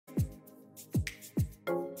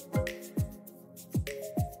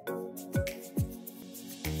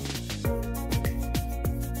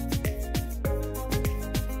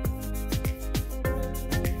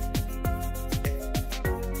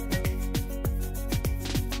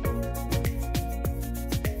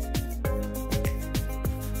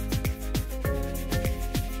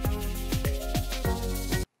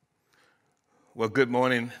Well, good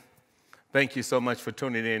morning. Thank you so much for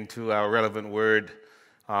tuning in to our Relevant Word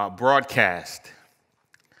broadcast.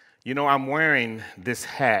 You know, I'm wearing this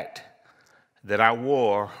hat that I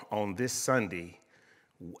wore on this Sunday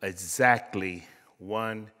exactly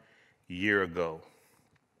 1 year ago.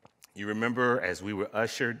 You remember as we were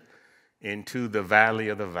ushered into the valley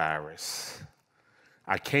of the virus,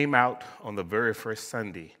 I came out on the very first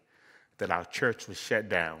Sunday that our church was shut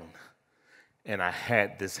down, and I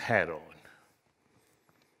had this hat on.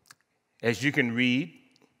 As you can read,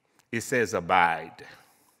 it says abide.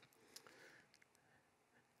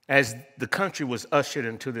 As the country was ushered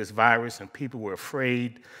into this virus and people were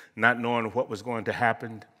afraid, not knowing what was going to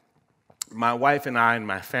happen, my wife and I and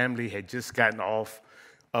my family had just gotten off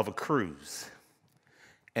of a cruise.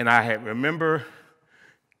 And I remember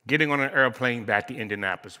getting on an airplane back to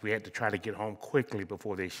Indianapolis. We had to try to get home quickly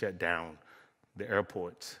before they shut down the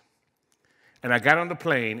airports. And I got on the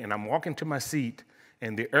plane, and I'm walking to my seat,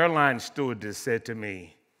 and the airline stewardess said to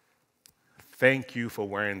me, "Thank you for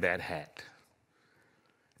wearing that hat."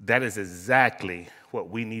 That is exactly what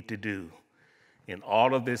we need to do in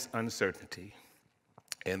all of this uncertainty,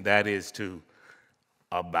 and that is to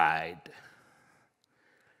abide.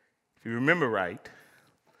 If you remember right,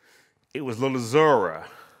 it was little Zora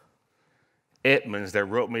Edmonds that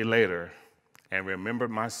wrote me later and remembered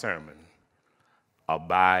my sermon,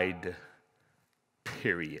 Abide,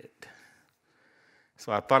 period.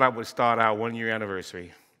 So I thought I would start our 1-year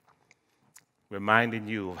anniversary reminding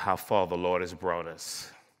you of how far the Lord has brought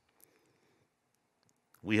us.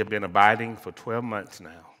 We have been abiding for 12 months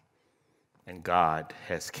now, and God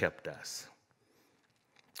has kept us.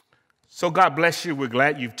 So God bless you. We're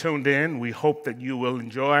glad you've tuned in. We hope that you will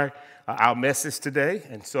enjoy our message today.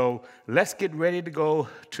 And so let's get ready to go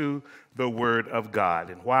to the Word of God.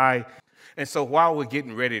 And so while we're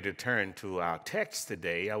getting ready to turn to our text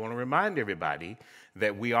today, I want to remind everybody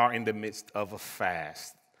that we are in the midst of a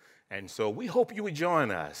fast. And so we hope you would join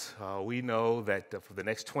us. We know that for the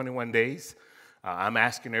next 21 days, I'm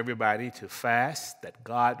asking everybody to fast, that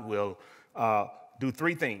God will do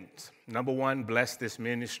 3 things. Number 1, bless this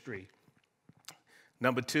ministry.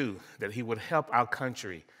 Number 2, that he would help our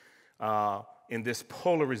country in this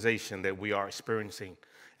polarization that we are experiencing,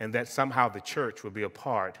 and that somehow the church will be a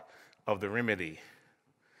part of the remedy.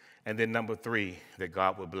 And then number 3, that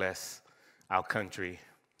God will bless our country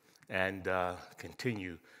and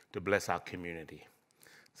continue to bless our community.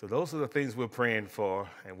 So those are the things we're praying for,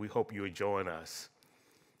 and we hope you will join us.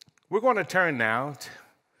 We're going to turn now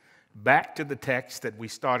back to the text that we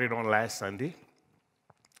started on last Sunday,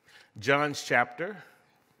 John chapter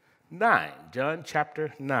 9. John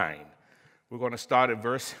chapter 9. We're going to start at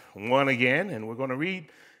verse 1 again, and we're going to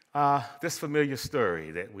read this familiar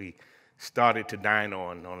story that we started to dine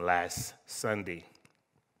on last Sunday.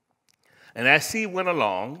 And as he went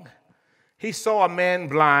along, he saw a man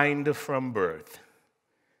blind from birth.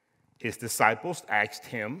 His disciples asked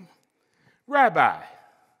him, "Rabbi,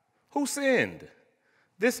 who sinned,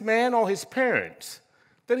 this man or his parents,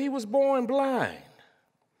 that he was born blind?"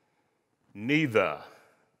 "Neither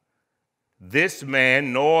this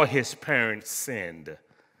man nor his parents sinned,"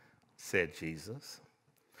 said Jesus.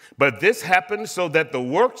 "But this happened so that the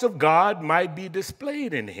works of God might be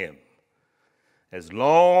displayed in him. As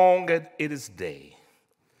long as it is day,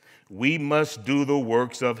 we must do the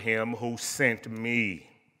works of him who sent me."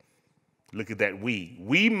 Look at that, we.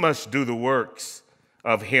 We must do the works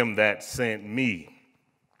of him that sent me.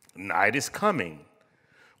 Night is coming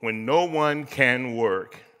when no one can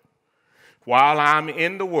work. While I'm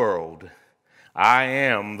in the world, I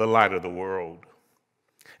am the light of the world.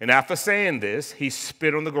 And after saying this, he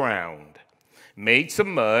spit on the ground, made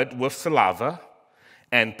some mud with saliva,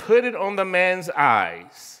 and put it on the man's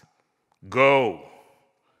eyes. "Go,"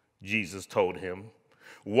 Jesus told him,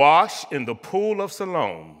 "wash in the pool of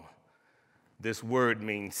Siloam." This word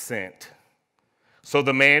means sent. So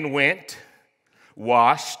the man went,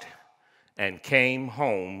 washed, and came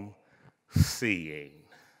home seeing.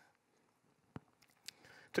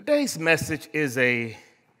 Today's message is a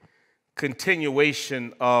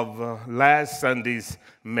continuation of last Sunday's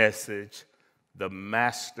message, the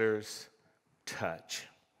Master's touch.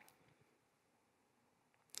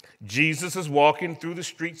 Jesus is walking through the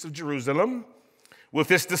streets of Jerusalem with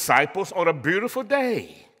his disciples on a beautiful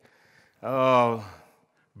day.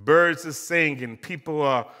 Birds are singing, people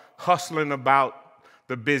are hustling about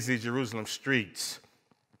the busy Jerusalem streets.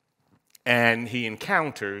 And he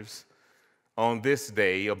encounters on this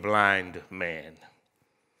day a blind man.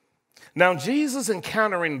 Now, Jesus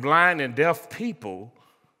encountering blind and deaf people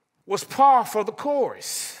was par for the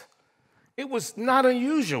course. It was not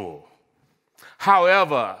unusual.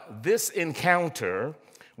 However, this encounter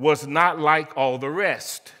was not like all the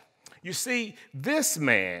rest. You see, this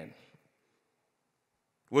man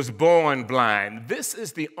was born blind. This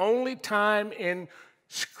is the only time in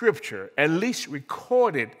Scripture, at least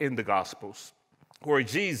recorded in the Gospels, where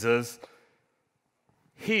Jesus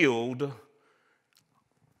healed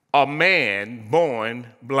a man born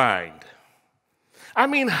blind. I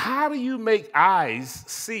mean, how do you make eyes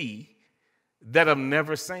see that have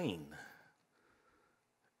never seen?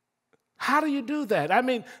 How do you do that? I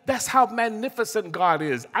mean, that's how magnificent God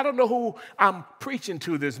is. I don't know who I'm preaching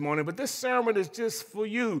to this morning, but this sermon is just for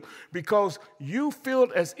you because you feel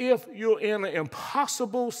as if you're in an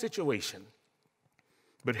impossible situation.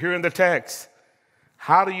 But here in the text,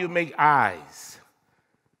 how do you make eyes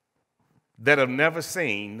that have never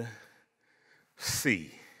seen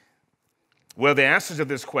see? Well, the answer to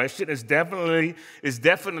this question is definitely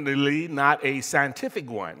not a scientific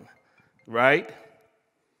one, right?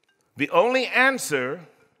 The only answer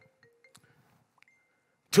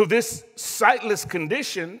to this sightless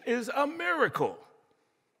condition is a miracle.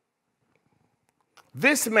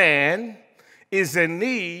 This man is in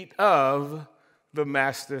need of the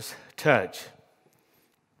Master's touch.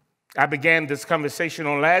 I began this conversation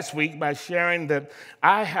on last week by sharing that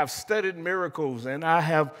I have studied miracles and I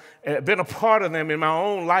have been a part of them in my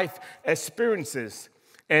own life experiences.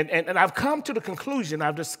 And I've come to the conclusion,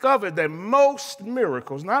 I've discovered that most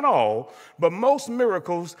miracles, not all, but most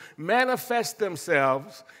miracles manifest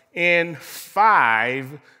themselves in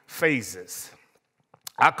 5 phases.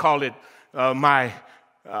 I call it my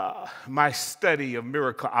study of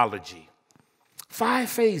miracleology. 5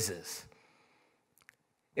 phases.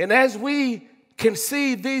 And as we can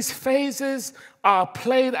see, these phases are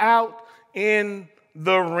played out in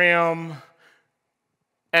the realm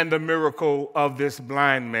and the miracle of this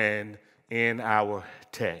blind man in our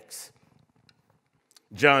text.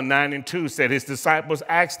 John 9:2 said, his disciples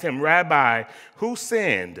asked him, Rabbi, who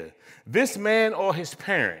sinned, this man or his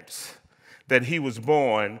parents, that he was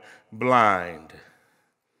born blind?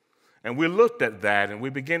 And we looked at that and we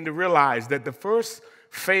began to realize that the first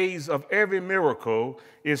phase of every miracle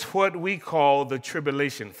is what we call the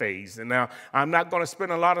tribulation phase. And now, I'm not going to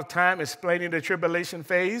spend a lot of time explaining the tribulation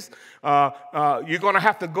phase. You're going to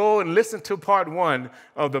have to go and listen to part 1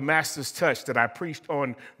 of the Master's Touch that I preached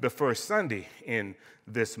on the first Sunday in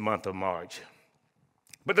this month of March.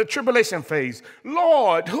 But the tribulation phase,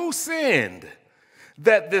 Lord, who sinned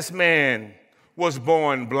that this man was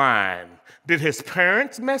born blind? Did his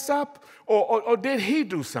parents mess up or did he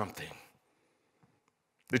do something?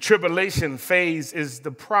 The tribulation phase is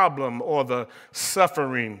the problem or the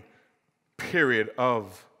suffering period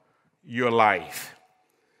of your life.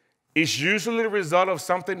 It's usually the result of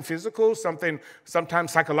something physical, sometimes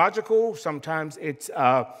psychological, sometimes it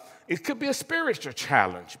could be a spiritual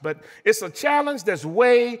challenge, but it's a challenge that's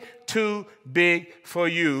way too big for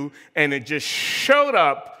you, and it just showed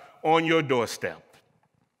up on your doorstep.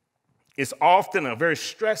 It's often a very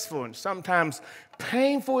stressful and sometimes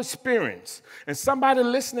painful experience. And somebody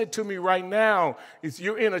listening to me right now,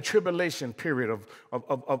 you're in a tribulation period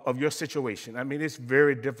of your situation. I mean, it's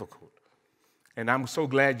very difficult. And I'm so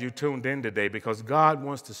glad you tuned in today because God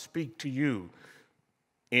wants to speak to you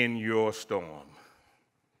in your storm.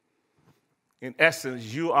 In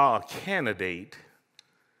essence, you are a candidate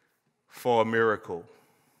for a miracle.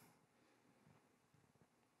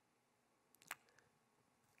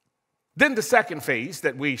 Then the second phase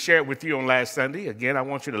that we shared with you on last Sunday, again, I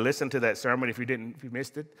want you to listen to that sermon if you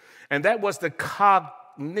missed it, and that was the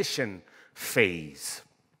cognition phase,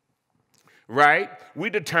 right?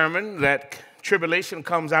 We determined that tribulation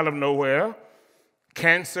comes out of nowhere,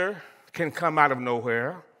 cancer can come out of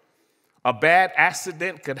nowhere, a bad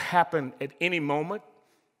accident could happen at any moment,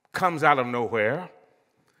 comes out of nowhere,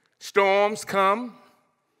 storms come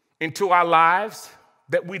into our lives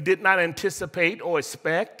that we did not anticipate or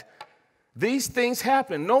expect. These things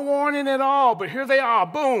happen, no warning at all, but here they are,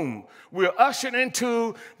 boom. We're ushered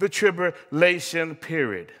into the tribulation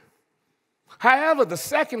period. However, the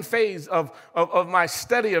second phase of my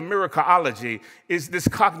study of miracleology is this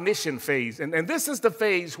cognition phase. And this is the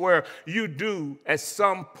phase where you do, at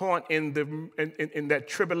some point in that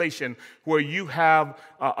tribulation, where you have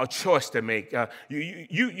a choice to make.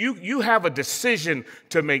 You have a decision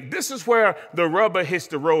to make. This is where the rubber hits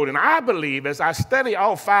the road. And I believe, as I study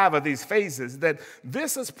all 5 of these phases, that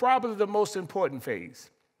this is probably the most important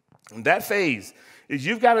phase. And that phase is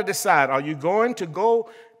you've got to decide, are you going to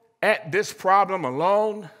go at this problem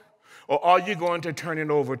alone, or are you going to turn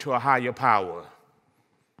it over to a higher power?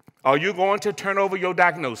 Are you going to turn over your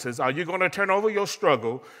diagnosis? Are you going to turn over your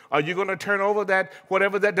struggle? Are you going to turn over that,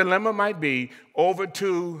 whatever that dilemma might be, over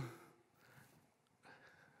to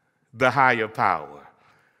the higher power?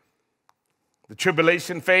 The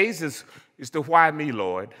tribulation phase is the why me,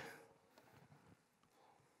 Lord?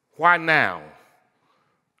 Why now?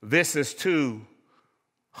 This is too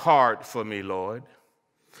hard for me, Lord.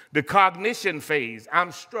 The cognition phase,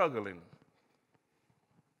 I'm struggling.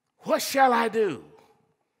 What shall I do?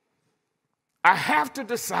 I have to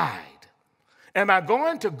decide. Am I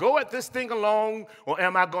going to go at this thing alone, or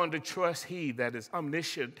am I going to trust he that is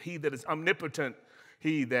omniscient, he that is omnipotent,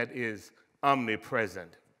 he that is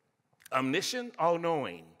omnipresent? Omniscient,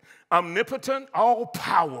 all-knowing. Omnipotent,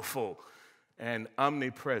 all-powerful. And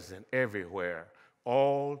omnipresent everywhere,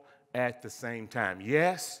 all at the same time.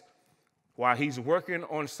 Yes, while he's working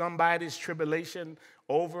on somebody's tribulation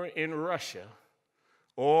over in Russia,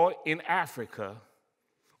 or in Africa,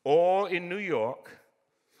 or in New York,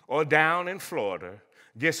 or down in Florida,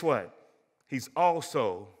 guess what? He's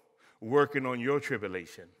also working on your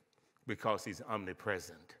tribulation because he's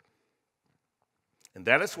omnipresent. And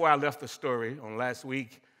that is why I left the story on last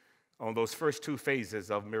week on those first two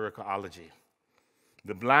phases of miracleology.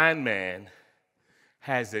 The blind man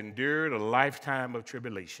has endured a lifetime of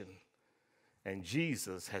tribulation, and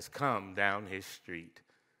Jesus has come down his street.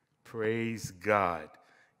 Praise God.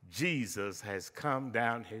 Jesus has come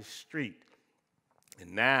down his street,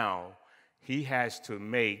 and now he has to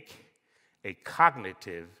make a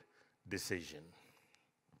cognitive decision.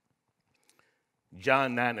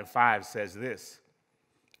 John 9:5 says this: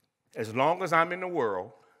 as long as I'm in the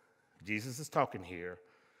world, Jesus is talking here,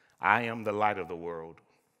 I am the light of the world.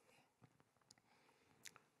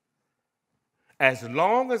 As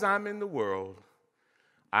long as I'm in the world,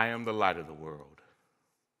 I am the light of the world.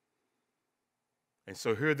 And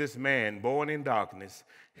so here this man, born in darkness,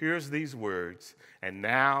 hears these words, and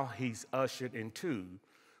now he's ushered into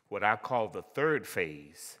what I call the third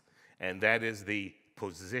phase, and that is the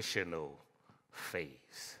positional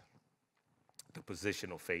phase. The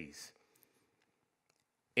positional phase.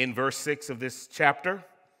 In verse 6 of this chapter,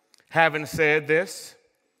 having said this,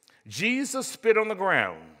 Jesus spit on the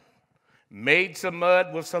ground, made some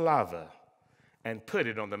mud with saliva, and put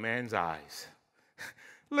it on the man's eyes.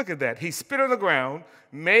 Look at that. He spit on the ground,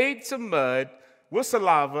 made some mud with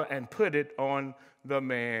saliva, and put it on the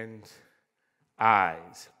man's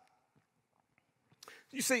eyes.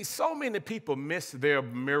 You see, so many people miss their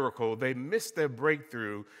miracle. They miss their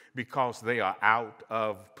breakthrough because they are out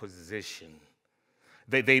of position.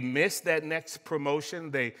 They miss that next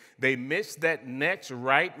promotion. They miss that next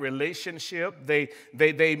right relationship.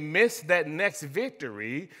 They miss that next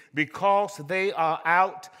victory because they are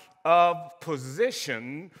out of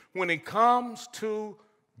position when it comes to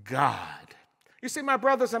God. You see, my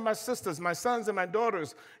brothers and my sisters, my sons and my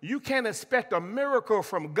daughters, you can't expect a miracle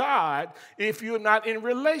from God if you're not in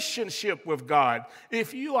relationship with God,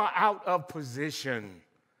 if you are out of position.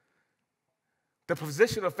 The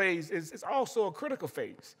positional phase is also a critical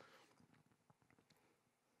phase.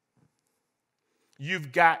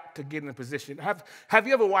 You've got to get in a position. Have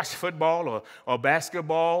you ever watched football or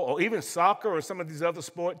basketball or even soccer or some of these other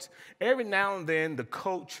sports? Every now and then the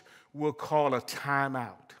coach will call a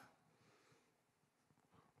timeout.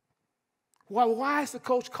 Well, why is the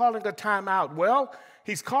coach calling a timeout? Well,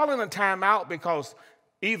 he's calling a timeout because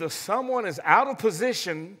either someone is out of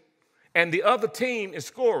position and the other team is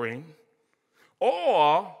scoring,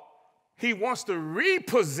 or he wants to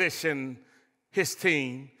reposition his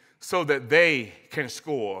team so that they can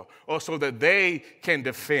score or so that they can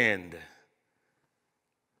defend.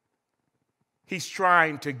 He's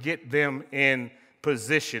trying to get them in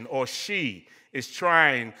position, or she is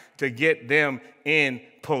trying to get them in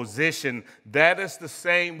position. That is the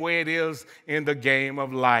same way it is in the game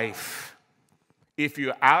of life. If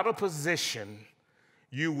you're out of position,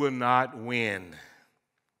 you will not win.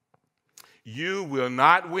 You will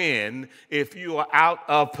not win if you are out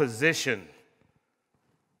of position.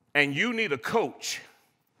 And you need a coach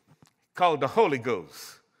called the Holy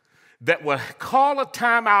Ghost that will call a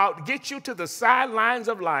timeout, get you to the sidelines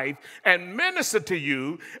of life, and minister to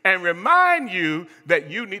you and remind you that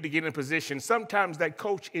you need to get in position. Sometimes that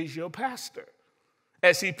coach is your pastor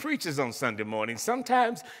as he preaches on Sunday morning.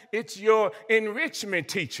 Sometimes it's your enrichment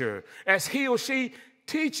teacher as he or she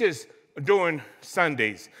teaches during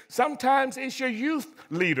Sundays. Sometimes it's your youth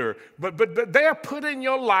leader, but they're put in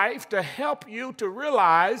your life to help you to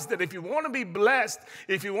realize that if you want to be blessed,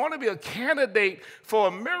 if you want to be a candidate for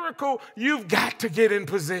a miracle, you've got to get in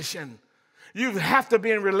position. You have to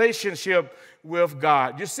be in relationship with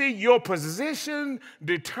God. You see, your position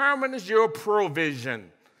determines your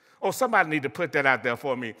provision. Oh, somebody need to put that out there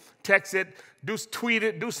for me. Text it, tweet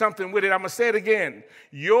it, do something with it. I'm going to say it again.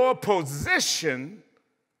 Your position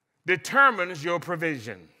determines your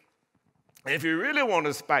provision. And if you really want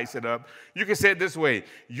to spice it up, you can say it this way.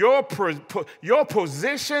 Your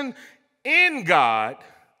position in God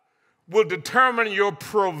will determine your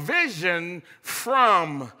provision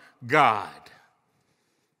from God.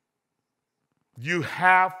 You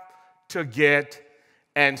have to get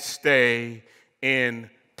and stay in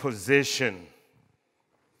position.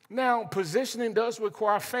 Now, positioning does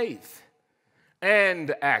require faith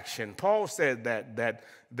and action. Paul said that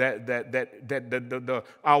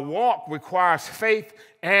our walk requires faith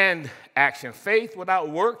and action. Faith without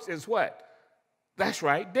works is what? That's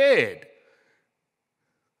right, dead.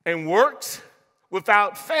 And works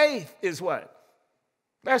without faith is what?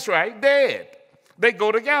 That's right, dead. They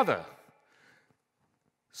go together.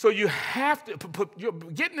 So you have to,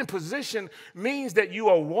 getting in position means that you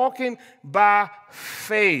are walking by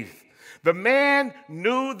faith. The man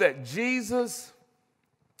knew that Jesus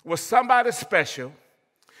was somebody special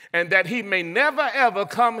and that he may never, ever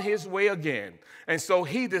come his way again. And so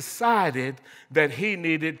he decided that he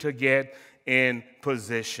needed to get in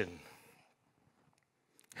position.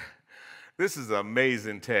 This is an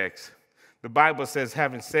amazing text. The Bible says,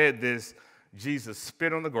 having said this, Jesus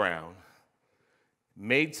spit on the ground,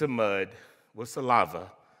 made some mud with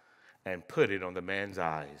saliva, and put it on the man's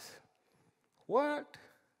eyes. What?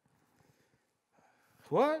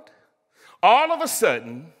 All of a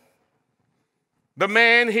sudden, the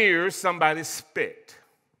man hears somebody spit.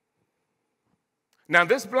 Now,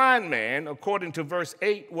 this blind man, according to verse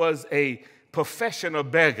 8, was a professional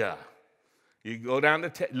beggar. You go down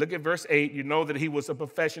to look at verse 8, you know that he was a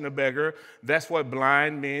professional beggar. That's what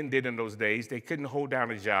blind men did in those days. They couldn't hold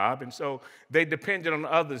down a job, and so they depended on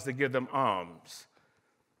others to give them alms.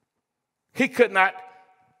 He could not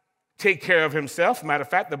take care of himself. Matter of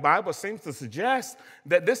fact, the Bible seems to suggest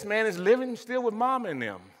that this man is living still with mom and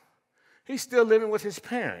them. He's still living with his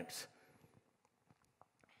parents.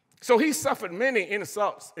 So he suffered many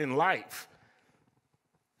insults in life.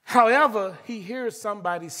 However, he hears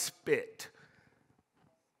somebody spit.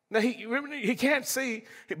 Now, he can't see,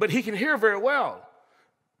 but he can hear very well.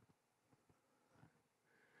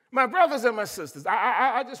 My brothers and my sisters,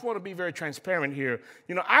 I just want to be very transparent here.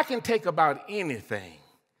 You know, I can take about anything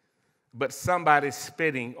but somebody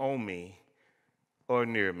spitting on me or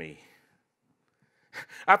near me.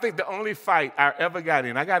 I think the only fight I ever got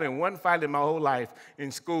in, I got in one fight in my whole life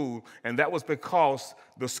in school, and that was because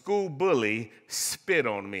the school bully spit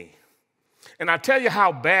on me. And I tell you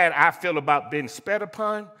how bad I feel about being spat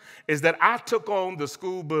upon is that I took on the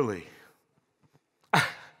school bully.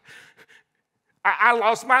 I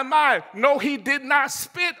lost my mind. No, he did not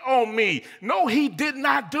spit on me. No, he did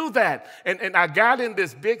not do that. And I got in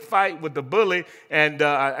this big fight with the bully, and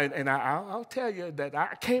I'll tell you that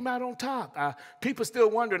I came out on top. People still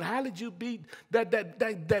wondering, how did you beat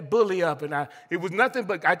that bully up? And it was nothing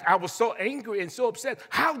but I was so angry and so upset.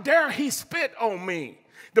 How dare he spit on me?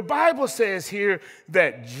 The Bible says here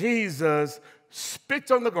that Jesus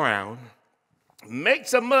spits on the ground,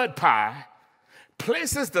 makes a mud pie,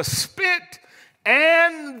 places the spit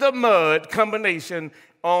and the mud combination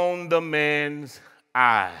on the man's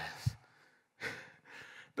eyes.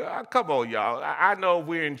 Come on, y'all. I know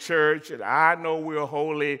we're in church, and I know we're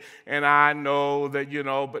holy, and I know that, you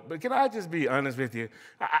know, but can I just be honest with you?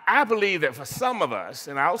 I believe that for some of us,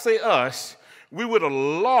 and I'll say us, we would have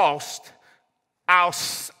lost our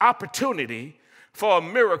opportunity for a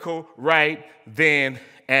miracle right then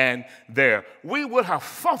and there. We would have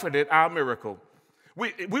forfeited our miracle.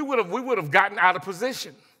 We would have gotten out of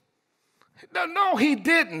position. No, he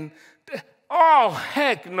didn't. Oh,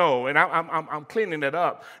 heck no. And I'm cleaning that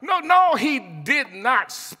up. No, he did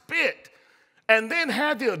not spit and then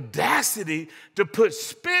had the audacity to put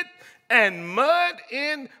spit and mud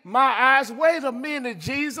in my eyes. Wait a minute,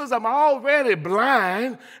 Jesus, I'm already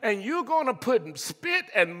blind, and you're going to put spit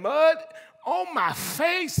and mud on my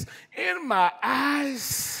face, in my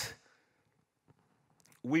eyes?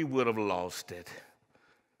 We would have lost it.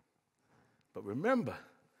 But remember,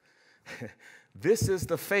 this is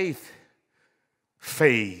the faith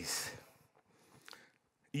phase.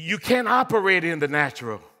 You can't operate in the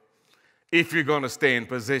natural if you're going to stay in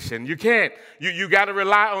position. You can't. You got to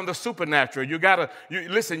rely on the supernatural. You've got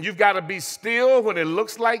to be still when it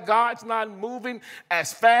looks like God's not moving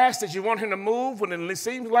as fast as you want him to move, when it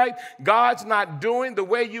seems like God's not doing the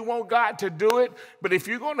way you want God to do it. But if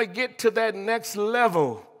you're going to get to that next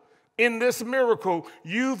level in this miracle,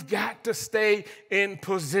 you've got to stay in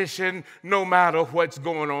position no matter what's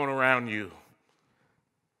going on around you.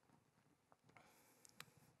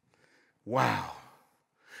 Wow.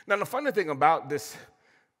 Now, the funny thing about this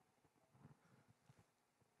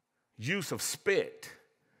use of spit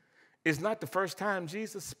is not the first time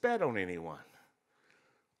Jesus spat on anyone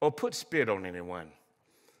or put spit on anyone.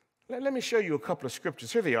 Let me show you a couple of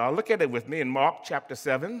scriptures. Here they are. Look at it with me in Mark chapter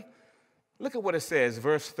 7. Look at what it says,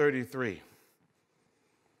 verse 33.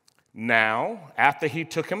 Now, after he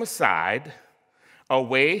took him aside,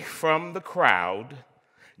 away from the crowd,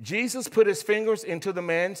 Jesus put his fingers into the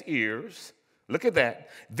man's ears. Look at that.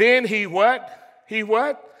 Then he what?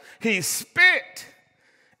 He spit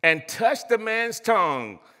and touched the man's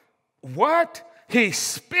tongue. What? He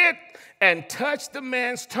spit and touched the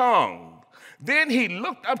man's tongue. Then he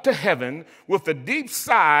looked up to heaven with a deep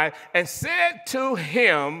sigh and said to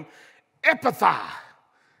him, Ephphatha,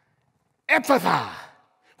 Ephphatha,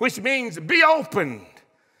 which means be opened.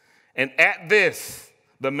 And at this,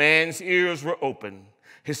 the man's ears were opened,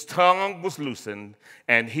 his tongue was loosened,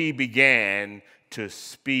 and he began to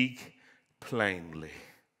speak plainly.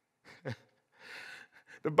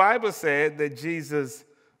 The Bible said that Jesus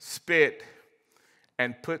spit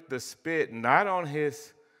and put the spit not on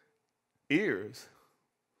his ears,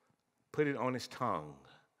 put it on his tongue.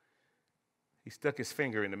 He stuck his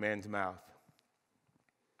finger in the man's mouth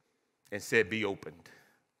and said, be opened.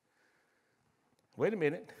 Wait a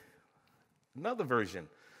minute. Another version.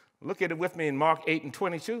 Look at it with me in Mark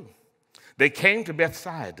 8:22. They came to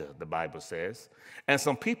Bethsaida, the Bible says, and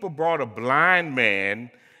some people brought a blind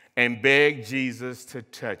man and begged Jesus to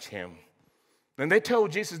touch him. And they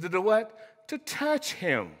told Jesus to do what? To touch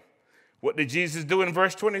him. What did Jesus do in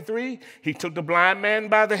verse 23? He took the blind man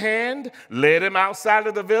by the hand, led him outside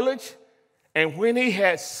of the village, and when he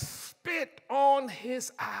had spit on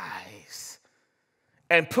his eyes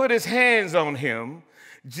and put his hands on him,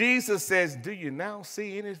 Jesus says, do you now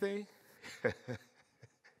see anything?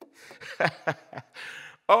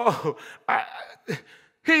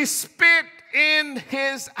 He spit in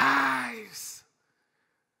his eyes.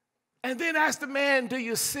 And then asked the man, do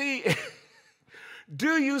you see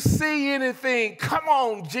anything? Come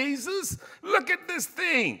on, Jesus. Look at this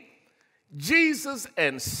thing. Jesus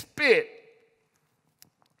and spit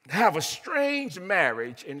have a strange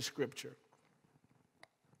marriage in Scripture.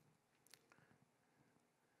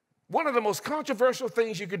 One of the most controversial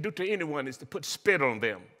things you could do to anyone is to put spit on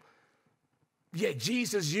them. Yet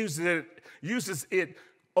Jesus uses it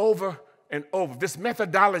over and over. This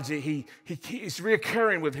methodology, he's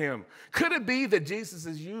reoccurring with him. Could it be that Jesus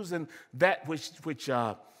is using that which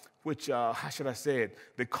how should I say it,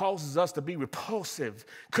 that causes us to be repulsive?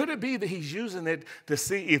 Could it be that he's using it to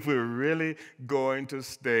see if we're really going to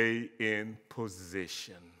stay in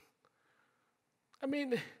position? I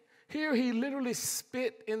mean, here he literally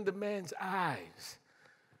spit in the man's eyes.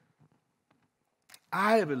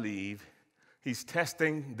 I believe he's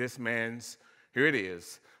testing this man's, here it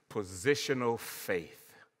is, positional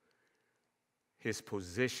faith. His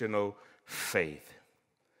positional faith.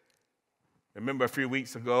 Remember a few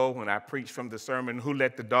weeks ago when I preached from the sermon, Who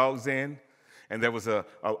Let the Dogs In? And there was a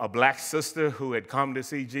black sister who had come to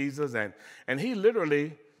see Jesus, and he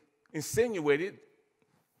literally insinuated,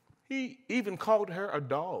 he even called her a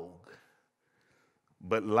dog.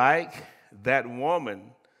 But like that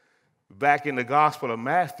woman back in the Gospel of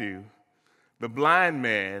Matthew, the blind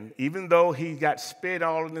man, even though he got spit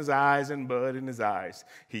all in his eyes and blood in his eyes,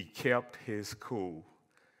 he kept his cool.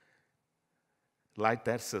 Like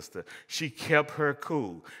that sister, she kept her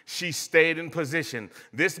cool. She stayed in position.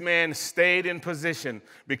 This man stayed in position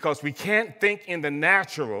because we can't think in the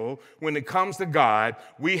natural when it comes to God.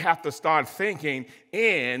 We have to start thinking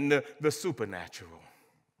in the supernatural.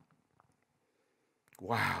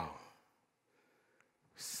 Wow.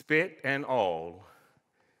 Spit and all,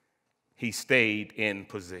 he stayed in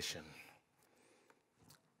position.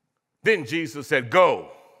 Then Jesus said,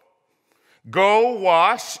 Go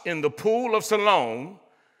wash in the pool of Siloam,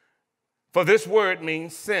 for this word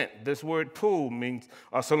means sent. This word pool means,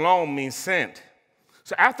 Siloam means sent.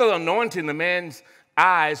 So after anointing the man's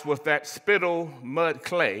eyes with that spittle mud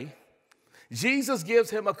clay, Jesus gives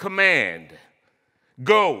him a command.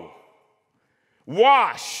 Go,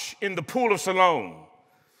 wash in the pool of Siloam.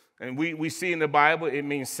 And we see in the Bible it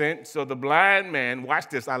means sent. So the blind man, watch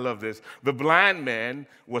this, I love this. The blind man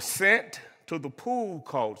was sent to the pool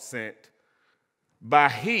called Sent by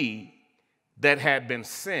he that had been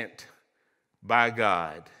sent by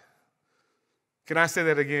God. Can I say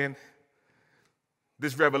that again?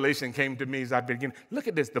 This revelation came to me as I began. Look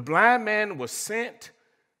at this. The blind man was sent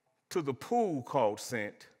to the pool called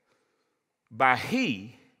Sent by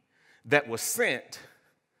he that was sent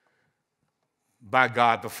by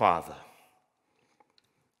God the Father.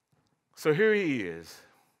 So here he is.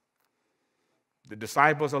 The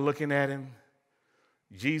disciples are looking at him.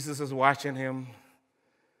 Jesus is watching him.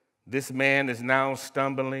 This man is now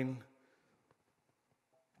stumbling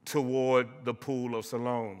toward the pool of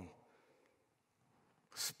Siloam.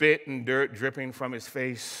 Spit and dirt dripping from his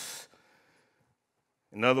face.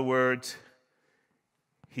 In other words,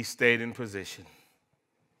 he stayed in position.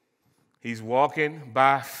 He's walking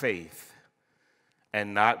by faith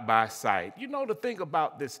and not by sight. You know, the thing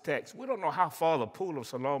about this text, we don't know how far the pool of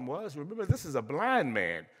Siloam was. Remember, this is a blind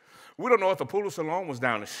man. We don't know if the pool of Siloam was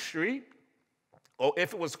down the street or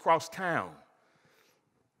if it was across town.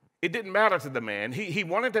 It didn't matter to the man. He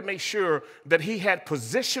wanted to make sure that he had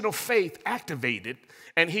positional faith activated,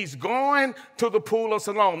 and he's going to the pool of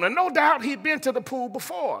Siloam. And no doubt he'd been to the pool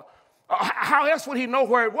before. How else would he know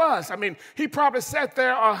where it was? I mean, he probably sat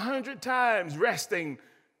there 100 times resting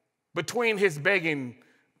between his begging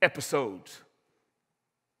episodes.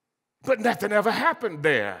 But nothing ever happened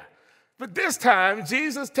there. But this time,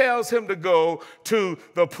 Jesus tells him to go to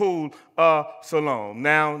the pool of Siloam.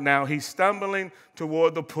 Now he's stumbling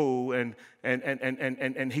toward the pool, and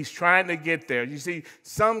he's trying to get there. You see,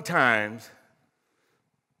 sometimes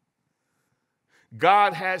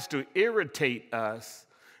God has to irritate us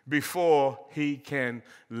before he can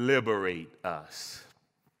liberate us.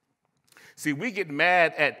 See, we get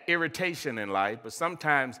mad at irritation in life, but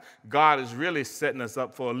sometimes God is really setting us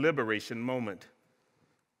up for a liberation moment.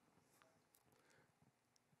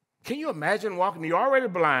 Can you imagine walking? You're already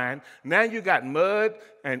blind. Now you got mud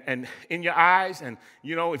and in your eyes. And,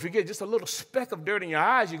 you know, if you get just a little speck of dirt in your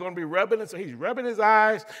eyes, you're going to be rubbing it. So he's rubbing his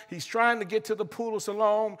eyes. He's trying to get to the pool of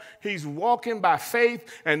Siloam. He's walking by faith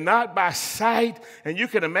and not by sight. And you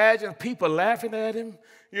can imagine people laughing at him.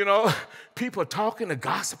 You know, people talking and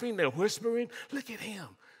gossiping. They're whispering. Look at him.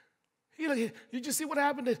 You just see what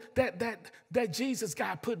happened? That Jesus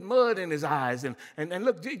guy put mud in his eyes. And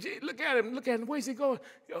look at him. Look at him. Where's he going?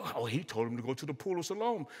 Oh, he told him to go to the pool of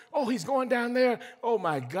Siloam. Oh, he's going down there. Oh,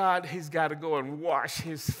 my God, he's got to go and wash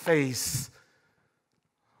his face.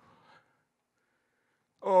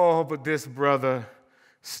 Oh, but this brother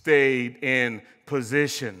stayed in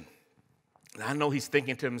position. And I know he's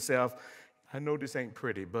thinking to himself, I know this ain't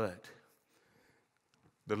pretty, but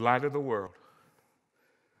the light of the world,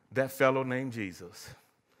 that fellow named Jesus,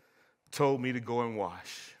 told me to go and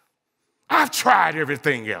wash. I've tried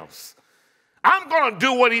everything else. I'm going to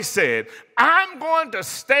do what he said. I'm going to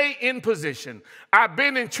stay in position. I've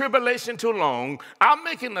been in tribulation too long. I'm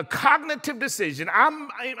making a cognitive decision.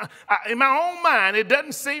 In my own mind,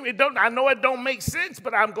 I know it don't make sense,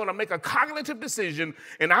 but I'm going to make a cognitive decision,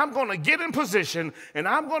 and I'm going to get in position, and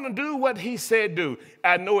I'm going to do what he said do.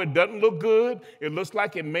 I know it doesn't look good. It looks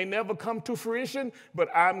like it may never come to fruition,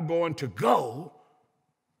 but I'm going to go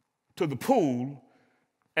to the pool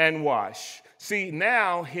and wash. See,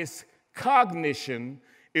 now his cognition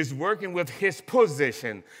is working with his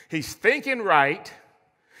position. He's thinking right,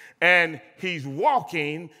 and he's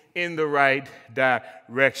walking in the right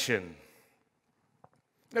direction.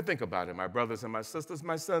 Now think about it, my brothers and my sisters,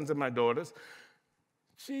 my sons and my daughters.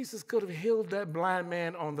 Jesus could have healed that blind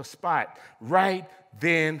man on the spot, right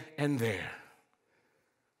then and there.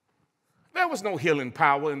 There was no healing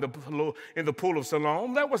power in the pool of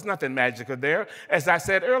Siloam. There was nothing magical there. As I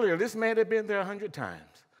said earlier, this man had been there 100 times.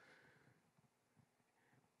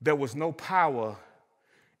 There was no power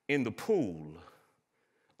in the pool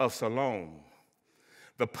of Siloam.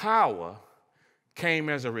 The power came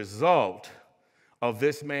as a result of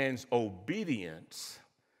this man's obedience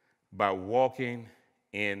by walking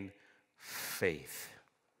in faith.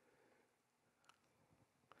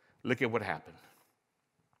 Look at what happened.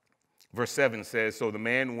 Verse 7 says, so the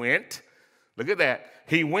man went. Look at that.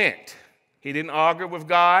 He went. He didn't argue with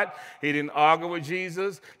God. He didn't argue with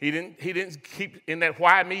Jesus. He didn't keep in that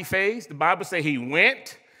why me phase. The Bible says he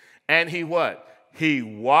went and he what? He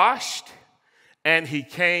washed and he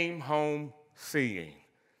came home seeing.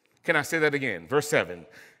 Can I say that again? Verse 7.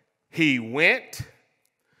 He went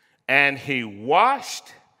and he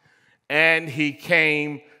washed and he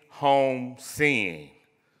came home seeing.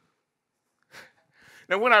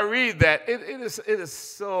 Now, when I read that, it is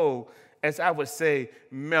so, as I would say,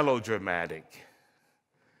 melodramatic.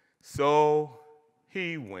 So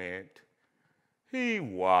he went, he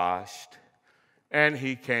washed, and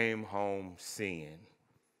he came home seeing.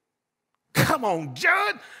 come on,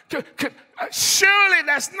 John. Surely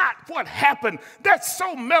that's not what happened. That's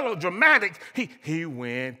so melodramatic. He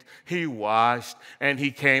went, he washed, and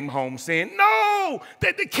he came home saying, no,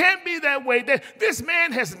 that it can't be that way. This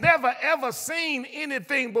man has never, ever seen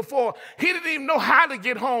anything before. He didn't even know how to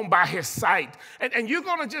get home by his sight. And you're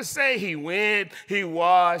going to just say he went, he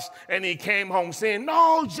washed, and he came home saying,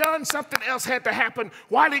 no, John, something else had to happen.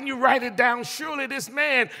 Why didn't you write it down? Surely this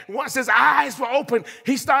man, once his eyes were open,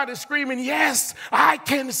 he started screaming, yes, I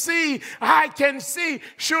can see. I can see.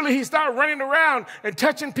 Surely he started running around and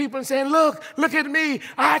touching people and saying, look at me.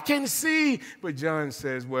 I can see. But John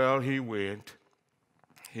says, well, he went,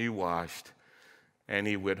 he washed, and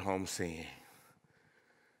he went home seeing.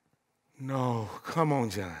 No, come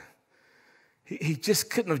on, John. He just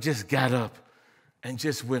couldn't have just got up and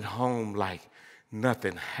just went home like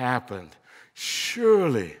nothing happened.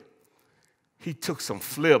 Surely he took some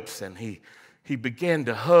flips and he began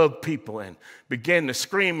to hug people and began to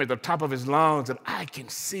scream at the top of his lungs that I can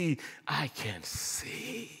see, I can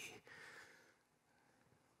see.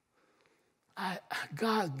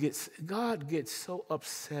 God gets so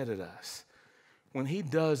upset at us when he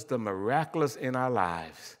does the miraculous in our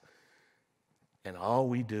lives and all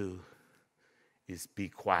we do is be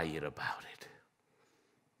quiet about it.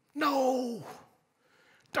 No,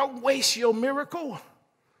 don't waste your miracle.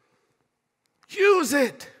 Use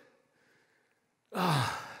it.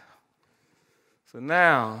 So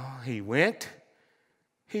now he went,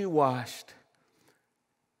 he washed,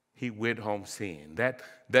 he went home seeing. That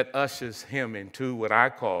ushers him into what I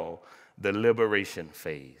call the liberation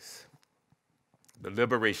phase. The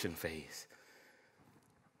liberation phase.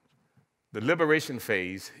 The liberation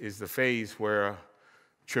phase is the phase where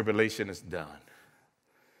tribulation is done.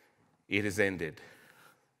 It is ended.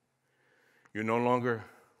 You're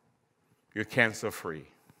cancer-free.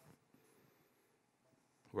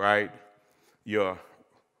 Right? Your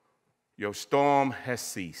storm has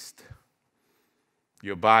ceased.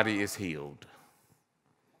 Your body is healed.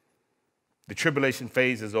 The tribulation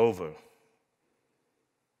phase is over.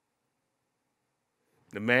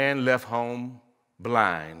 The man left home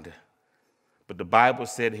blind, but the Bible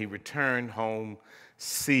said he returned home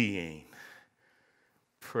seeing.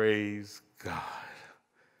 Praise God.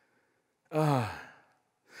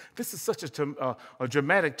 This is such a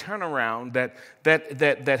dramatic turnaround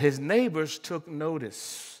that his neighbors took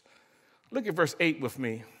notice. Look at verse 8 with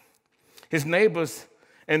me. His neighbors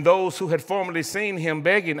and those who had formerly seen him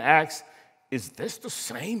begging asked, is this the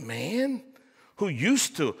same man who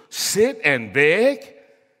used to sit and beg?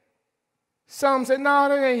 Some said, no,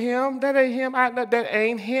 that ain't him. That ain't him. That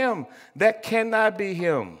ain't him. That cannot be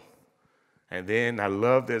him. And then I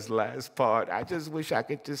love this last part. I just wish I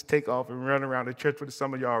could just take off and run around the church with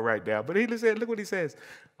some of y'all right now. But he said, look what he says.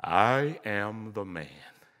 I am the man.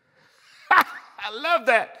 I love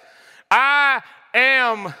that. I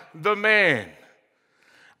am the man.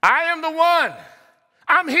 I am the one.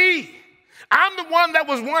 I'm he. I'm the one that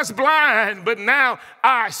was once blind, but now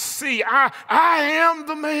I see. I am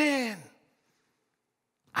the man.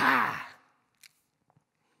 I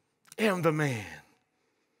am the man.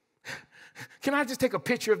 Can I just take a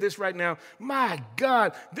picture of this right now? My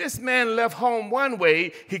God, this man left home one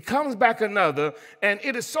way, he comes back another, and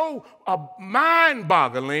it is so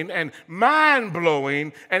mind-boggling and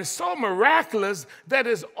mind-blowing and so miraculous that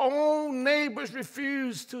his own neighbors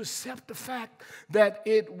refused to accept the fact that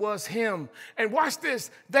it was him. And watch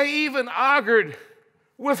this, they even argued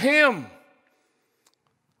with him.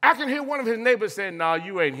 I can hear one of his neighbors saying, no,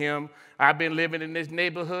 you ain't him. I've been living in this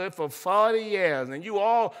neighborhood for 40 years, and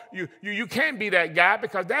you can't be that guy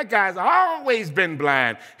because that guy's always been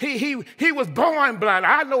blind. He was born blind.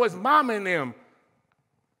 I know his mom and him.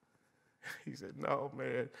 He said, no,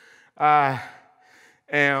 man, I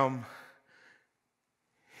am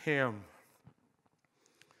him.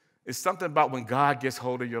 It's something about when God gets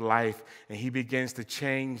hold of your life and he begins to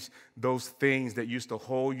change those things that used to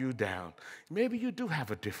hold you down. Maybe you do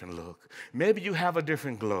have a different look. Maybe you have a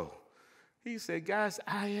different glow. He said, guys,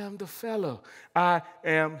 I am the fellow. I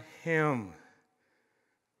am him.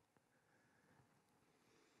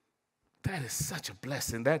 That is such a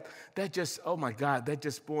blessing. That just, oh my God, that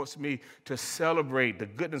just wants me to celebrate the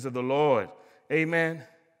goodness of the Lord. Amen.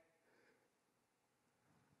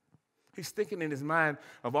 He's thinking in his mind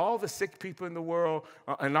of all the sick people in the world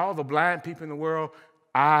and all the blind people in the world.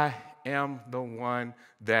 I am the one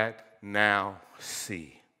that now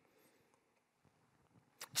see.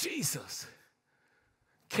 Jesus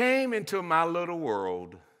came into my little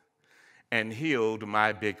world and healed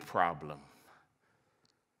my big problem.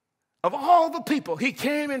 Of all the people, he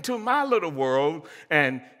came into my little world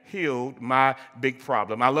and healed my big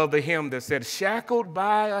problem. I love the hymn that said, shackled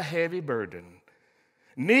by a heavy burden,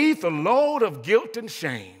 'neath a load of guilt and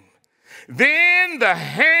shame. Then the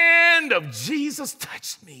hand of Jesus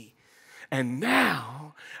touched me, and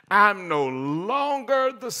now I'm no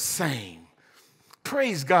longer the same.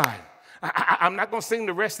 Praise God. I'm not going to sing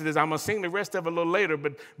the rest of this. I'm going to sing the rest of it a little later,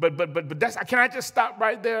 but that's, can I just stop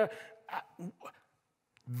right there?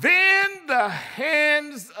 Then the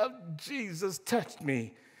hands of Jesus touched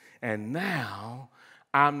me, and now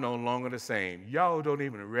I'm no longer the same. Y'all don't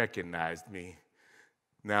even recognize me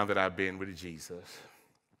now that I've been with Jesus.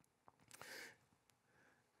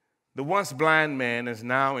 The once blind man is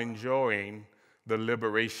now enjoying the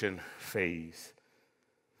liberation phase.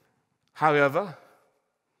 However,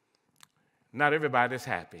 not everybody's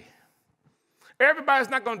happy. Everybody's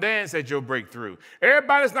not going to dance at your breakthrough.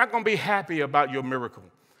 Everybody's not going to be happy about your miracle.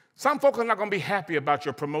 Some folks are not going to be happy about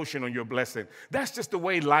your promotion or your blessing. That's just the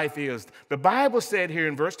way life is. The Bible said here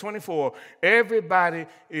in verse 24, everybody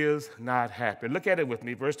is not happy. Look at it with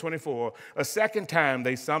me, verse 24. A second time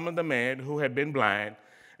they summoned the man who had been blind,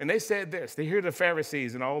 and they said this. They hear the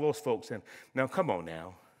Pharisees and all those folks, and now come on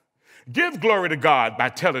now. Give glory to God by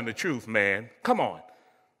telling the truth, man. Come on.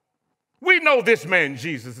 We know this man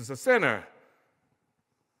Jesus is a sinner.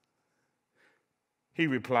 He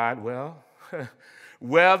replied, well,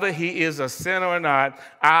 whether he is a sinner or not,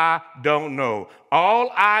 I don't know.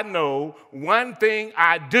 All I know, one thing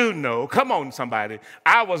I do know, come on somebody,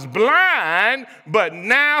 I was blind, but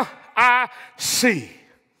now I see.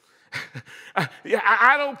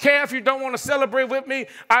 I don't care if you don't want to celebrate with me.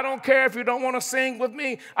 I don't care if you don't want to sing with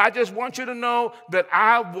me. I just want you to know that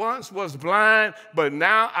I once was blind, but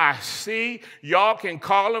now I see. Y'all can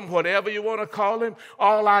call him whatever you want to call him.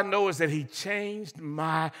 All I know is that he changed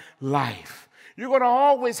my life. You're going to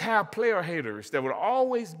always have player haters that will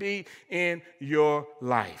always be in your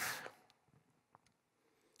life.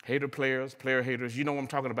 Hater players, player haters, you know what I'm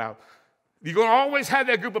talking about. You're going to always have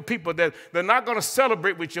that group of people that they're not going to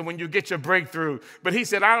celebrate with you when you get your breakthrough. But he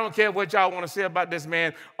said, I don't care what y'all want to say about this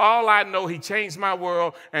man. All I know, he changed my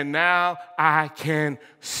world, and now I can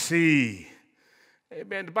see.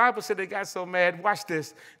 Amen. The Bible said they got so mad. Watch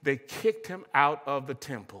this. They kicked him out of the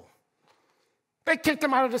temple. They kicked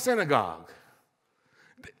him out of the synagogue.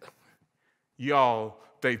 Y'all,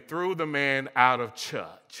 they threw the man out of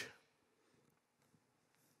church.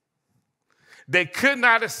 They could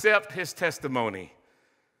not accept his testimony.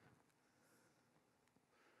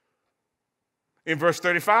 In verse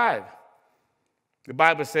 35, the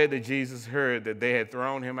Bible said that Jesus heard that they had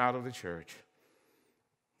thrown him out of the church.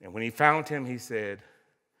 And when he found him, he said,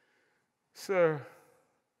 Sir,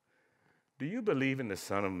 do you believe in the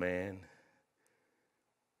Son of Man?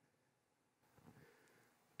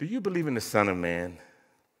 Do you believe in the Son of Man?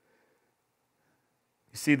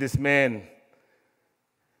 You see, this man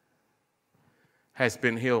has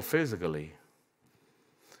been healed physically,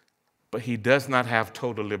 but he does not have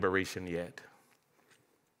total liberation yet.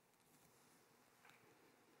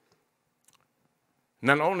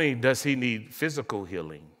 Not only does he need physical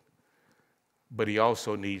healing, but he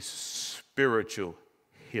also needs spiritual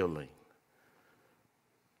healing.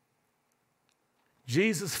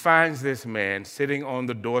 Jesus finds this man sitting on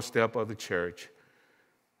the doorstep of the church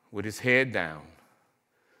with his head down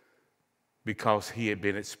because he had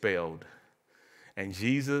been expelled. And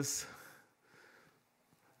Jesus,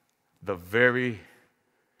 the very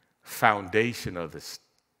foundation of this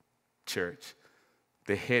church,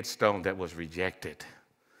 the headstone that was rejected,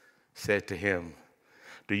 said to him,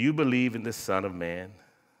 do you believe in the Son of Man?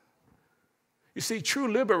 You see,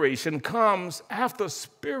 true liberation comes after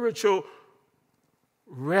spiritual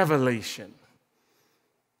revelation.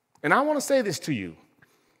 And I want to say this to you.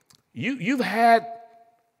 You've had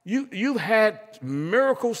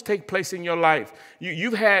miracles take place in your life.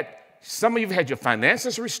 Some of you have had your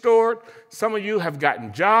finances restored. Some of you have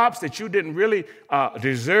gotten jobs that you didn't really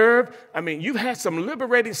deserve. I mean, you've had some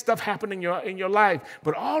liberating stuff happen in your life,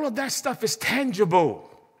 but all of that stuff is tangible.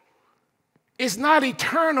 It's not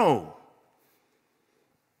eternal.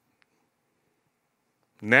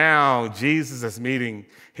 Now, Jesus is meeting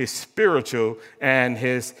his spiritual and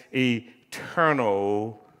his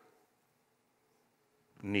eternal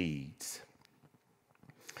needs.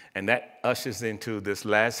 And that ushers into this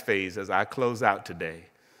last phase as I close out today.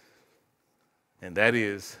 And that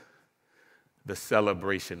is the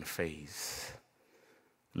celebration phase.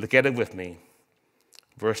 Look at it with me.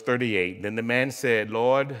 Verse 38, then the man said,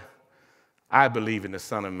 Lord, I believe in the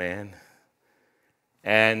Son of Man.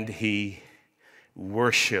 And he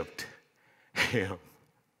worshiped him.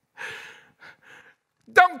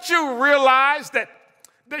 Don't you realize that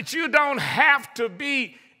you don't have to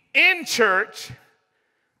be in church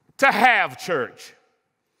to have church?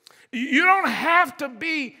 You don't have to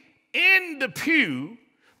be in the pew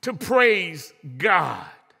to praise God.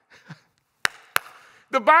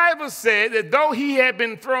 The Bible said that though he had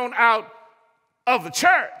been thrown out of the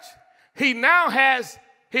church, he now has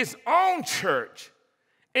his own church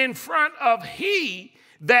in front of he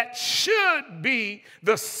that should be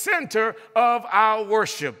the center of our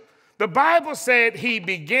worship. The Bible said he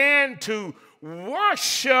began to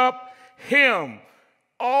worship him.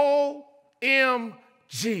 OMG,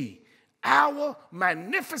 our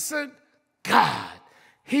magnificent God.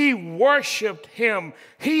 He worshiped him.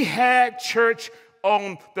 He had church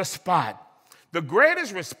on the spot. The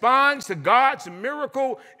greatest response to God's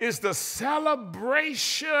miracle is the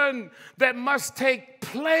celebration that must take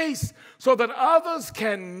place so that others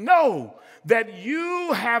can know that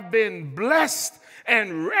you have been blessed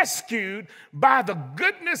and rescued by the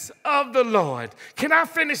goodness of the Lord. Can I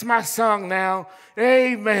finish my song now?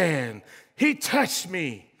 Amen. He touched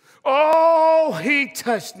me. Oh, he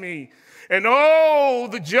touched me. And oh,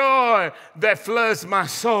 the joy that floods my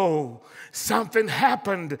soul. Something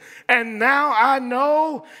happened, and now I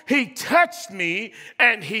know he touched me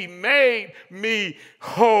and he made me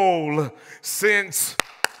whole. Since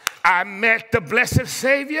I met the blessed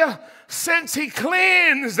Savior, since he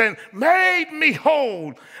cleansed and made me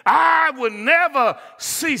whole, I will never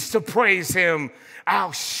cease to praise him.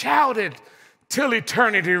 I'll shout it till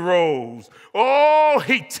eternity rolls. Oh,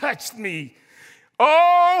 he touched me.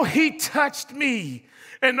 Oh, he touched me.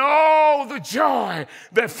 And all the joy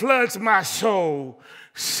that floods my soul.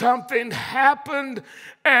 Something happened,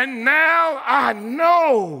 and now I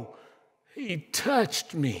know he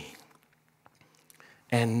touched me.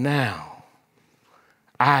 And now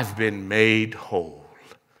I've been made whole.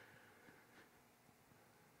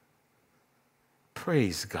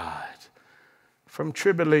 Praise God. From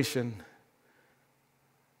tribulation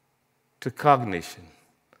to cognition.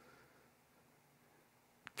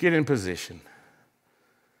 Get in position.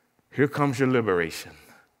 Here comes your liberation.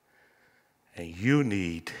 And you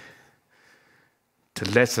need to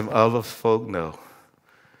let some other folk know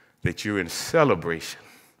that you're in celebration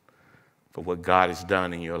for what God has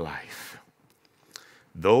done in your life.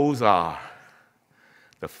 Those are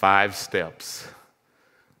the 5 steps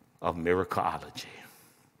of miracleology.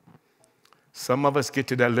 Some of us get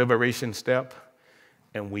to that liberation step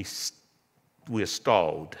and we're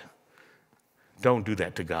stalled. Don't do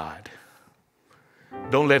that to God.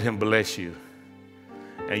 Don't let him bless you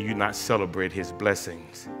and you not celebrate his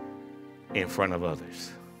blessings in front of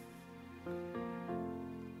others.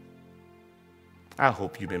 I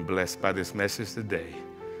hope you've been blessed by this message today.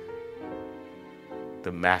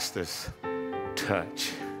 The Master's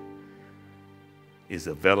touch is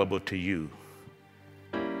available to you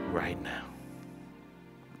right now.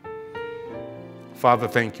 Father,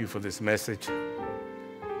 thank you for this message.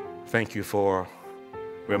 Thank you for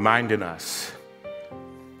reminding us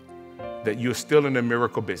that you're still in the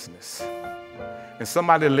miracle business. And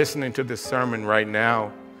somebody listening to this sermon right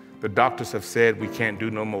now, the doctors have said we can't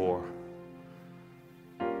do no more.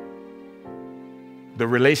 The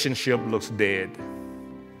relationship looks dead.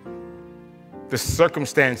 The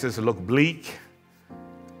circumstances look bleak.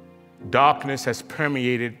 Darkness has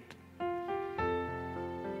permeated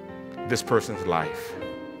this person's life.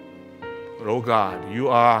 But oh God, you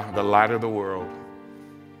are the light of the world.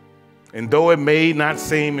 And though it may not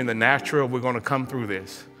seem in the natural, we're going to come through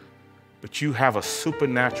this, but you have a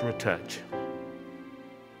supernatural touch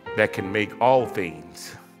that can make all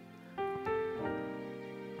things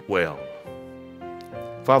well.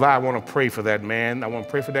 Father, I want to pray for that man. I want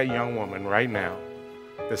to pray for that young woman right now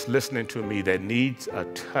that's listening to me that needs a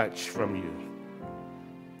touch from you.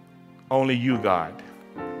 Only you, God,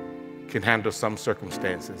 can handle some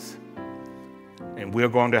circumstances. And we're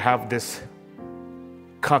going to have this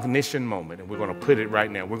cognition moment, and we're going to put it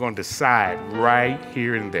right now. We're going to decide right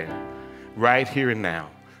here and there, right here and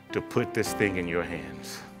now, to put this thing in your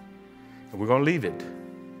hands. And we're going to leave it.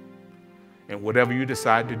 And whatever you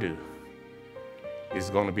decide to do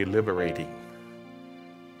is going to be liberating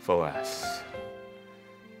for us.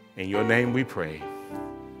 In your name we pray.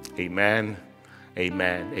 Amen,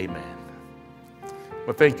 amen, amen.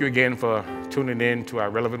 Well, thank you again for tuning in to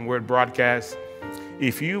our Relevant Word broadcast.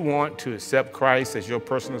 If you want to accept Christ as your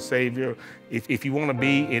personal Savior, if you want to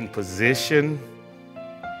be in position,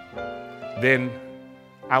 then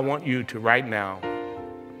I want you to right now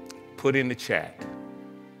put in the chat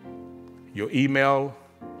your email,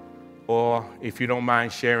 or if you don't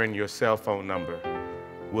mind sharing your cell phone number.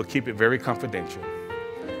 We'll keep it very confidential,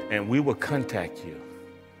 and we will contact you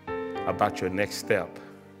about your next step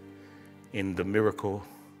in the miracle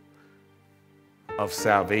of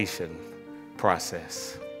salvation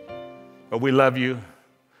process. But we love you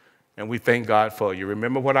and we thank God for you.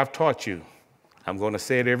 Remember what I've taught you. I'm going to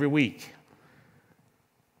say it every week.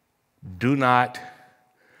 Do not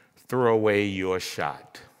throw away your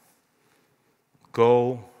shot.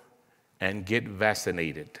 Go and get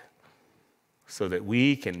vaccinated so that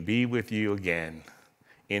we can be with you again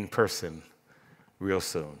in person real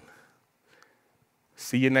soon.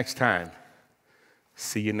 See you next time.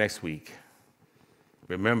 See you next week.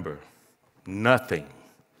 Remember, nothing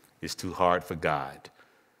is too hard for God.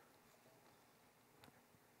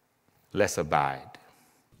 Let's abide.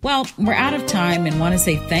 Well, we're out of time and want to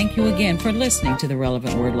say thank you again for listening to the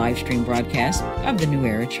Relevant Word live stream broadcast of the New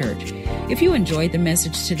Era Church. If you enjoyed the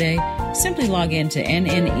message today, simply log in to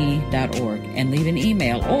nnE.org and leave an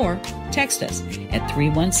email or text us at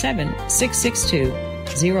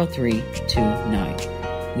 317-662-0329.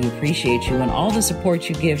 We appreciate you and all the support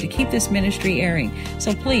you give to keep this ministry airing.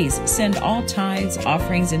 So please send all tithes,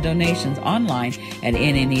 offerings, and donations online at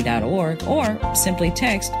nnE.org or simply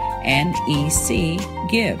text NEC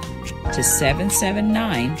Give to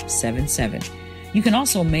 77977. You can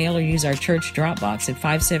also mail or use our church drop box at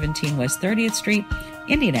 517 West 30th Street,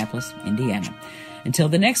 Indianapolis, Indiana. Until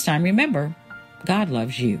the next time, remember, God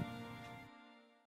loves you.